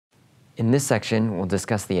In this section, we'll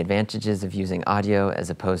discuss the advantages of using audio as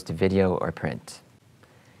opposed to video or print.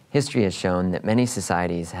 History has shown that many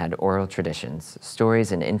societies had oral traditions,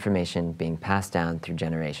 stories and information being passed down through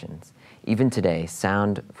generations. Even today,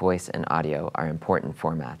 sound, voice, and audio are important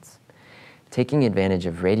formats. Taking advantage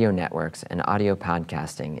of radio networks and audio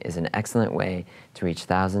podcasting is an excellent way to reach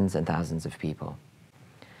thousands and thousands of people.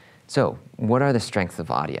 So, what are the strengths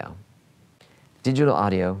of audio? Digital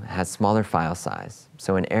audio has smaller file size,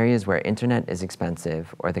 so in areas where internet is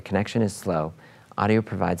expensive or the connection is slow, audio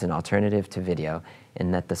provides an alternative to video in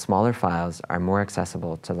that the smaller files are more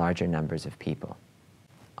accessible to larger numbers of people.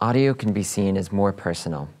 Audio can be seen as more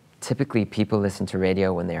personal. Typically, people listen to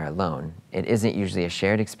radio when they are alone. It isn't usually a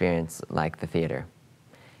shared experience like the theater.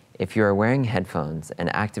 If you are wearing headphones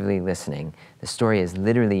and actively listening, the story is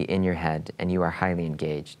literally in your head and you are highly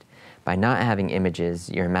engaged. By not having images,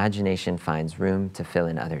 your imagination finds room to fill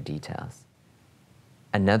in other details.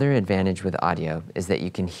 Another advantage with audio is that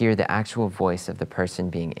you can hear the actual voice of the person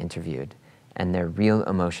being interviewed and their real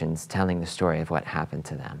emotions telling the story of what happened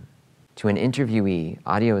to them. To an interviewee,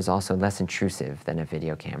 audio is also less intrusive than a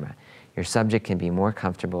video camera. Your subject can be more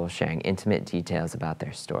comfortable sharing intimate details about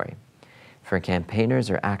their story. For campaigners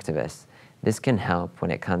or activists, this can help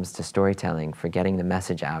when it comes to storytelling for getting the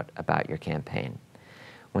message out about your campaign.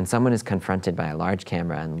 When someone is confronted by a large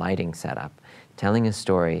camera and lighting setup, telling a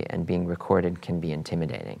story and being recorded can be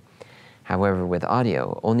intimidating. However, with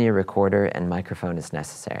audio, only a recorder and microphone is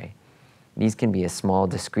necessary. These can be a small,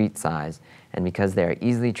 discrete size, and because they are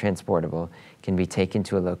easily transportable, can be taken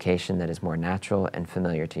to a location that is more natural and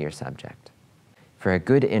familiar to your subject. For a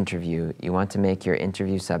good interview, you want to make your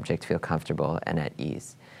interview subject feel comfortable and at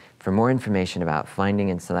ease. For more information about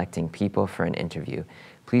finding and selecting people for an interview,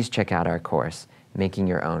 please check out our course, Making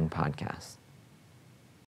Your Own Podcast.